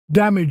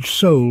Damaged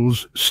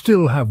souls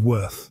still have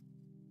worth.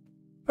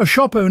 A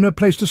shop owner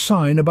placed a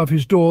sign above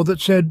his door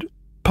that said,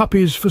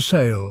 "Puppies for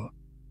Sale."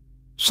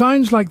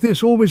 Signs like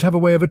this always have a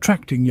way of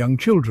attracting young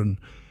children,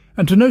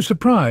 and to no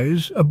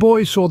surprise, a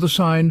boy saw the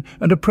sign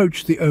and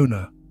approached the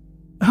owner.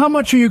 "How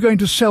much are you going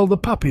to sell the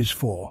puppies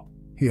for?"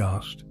 he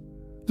asked.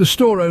 The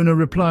store owner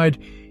replied,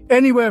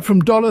 "Anywhere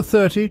from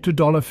 $30 to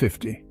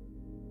 $50."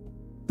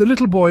 The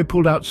little boy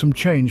pulled out some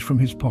change from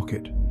his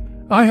pocket.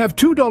 "I have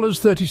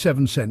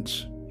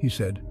 $2.37, he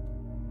said.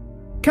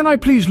 "Can I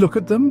please look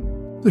at them?"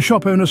 The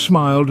shop owner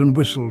smiled and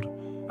whistled.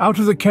 Out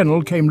of the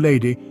kennel came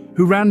Lady,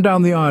 who ran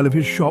down the aisle of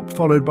his shop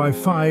followed by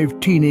 5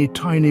 teeny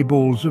tiny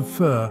balls of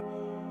fur.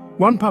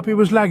 One puppy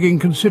was lagging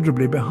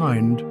considerably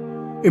behind.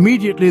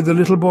 Immediately the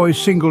little boy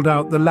singled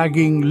out the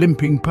lagging,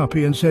 limping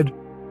puppy and said,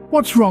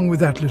 "What's wrong with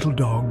that little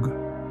dog?"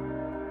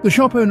 The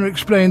shop owner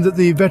explained that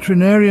the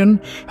veterinarian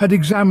had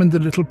examined the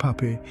little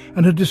puppy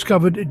and had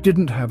discovered it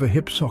didn't have a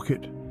hip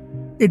socket.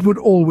 It would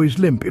always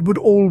limp, it would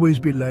always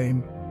be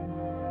lame.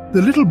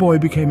 The little boy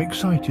became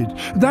excited.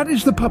 "That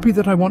is the puppy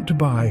that I want to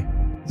buy."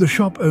 The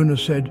shop owner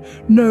said,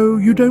 "No,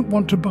 you don't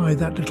want to buy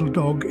that little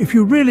dog. If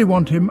you really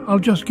want him, I'll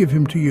just give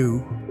him to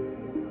you."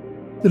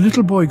 The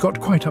little boy got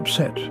quite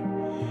upset.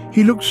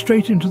 He looked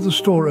straight into the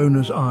store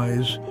owner's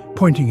eyes,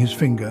 pointing his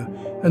finger,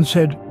 and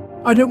said,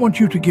 "I don't want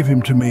you to give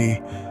him to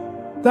me.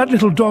 That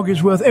little dog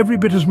is worth every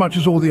bit as much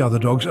as all the other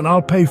dogs, and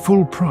I'll pay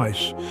full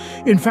price.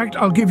 In fact,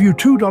 I'll give you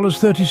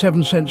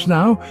 $2.37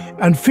 now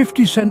and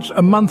 50 cents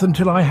a month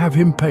until I have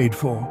him paid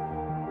for."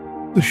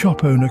 The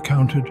shop owner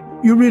countered,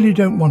 "You really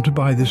don't want to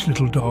buy this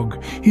little dog.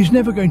 He's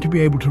never going to be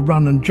able to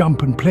run and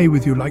jump and play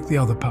with you like the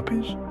other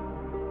puppies."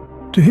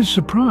 To his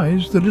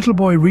surprise, the little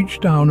boy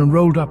reached down and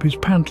rolled up his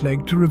pant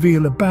leg to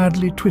reveal a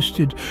badly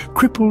twisted,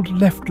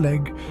 crippled left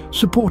leg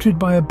supported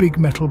by a big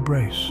metal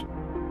brace.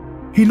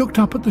 He looked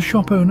up at the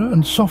shop owner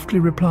and softly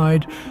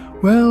replied,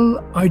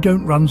 "Well, I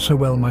don't run so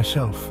well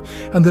myself,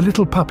 and the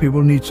little puppy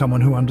will need someone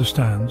who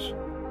understands."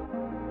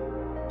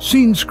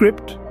 Scene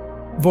script,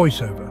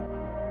 voiceover.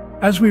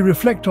 As we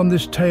reflect on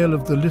this tale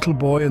of the little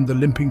boy and the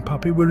limping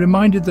puppy, we're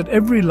reminded that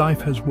every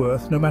life has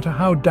worth, no matter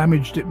how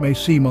damaged it may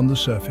seem on the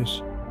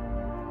surface.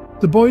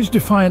 The boy's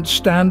defiant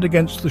stand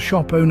against the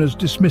shop owner's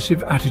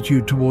dismissive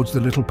attitude towards the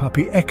little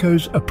puppy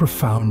echoes a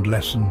profound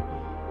lesson.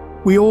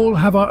 We all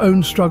have our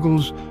own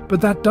struggles,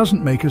 but that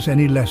doesn't make us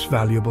any less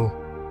valuable.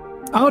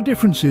 Our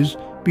differences,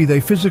 be they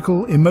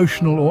physical,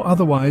 emotional or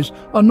otherwise,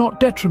 are not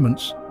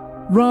detriments.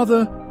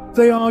 Rather,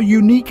 they are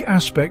unique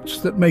aspects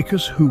that make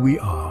us who we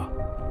are.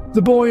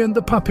 The boy and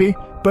the puppy,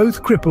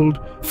 both crippled,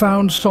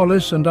 found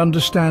solace and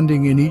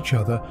understanding in each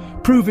other,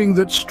 proving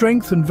that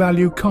strength and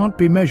value can't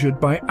be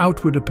measured by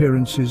outward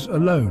appearances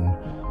alone.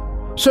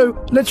 So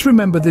let's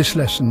remember this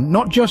lesson,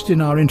 not just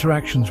in our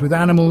interactions with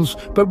animals,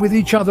 but with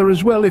each other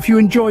as well. If you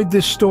enjoyed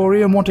this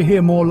story and want to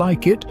hear more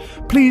like it,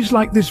 please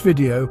like this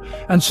video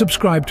and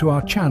subscribe to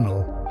our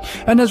channel.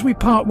 And as we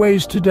part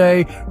ways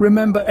today,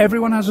 remember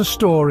everyone has a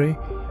story.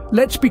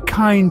 Let's be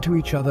kind to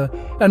each other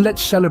and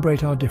let's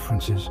celebrate our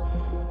differences.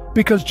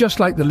 Because just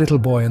like the little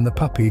boy and the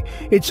puppy,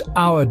 it's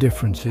our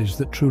differences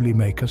that truly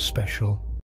make us special.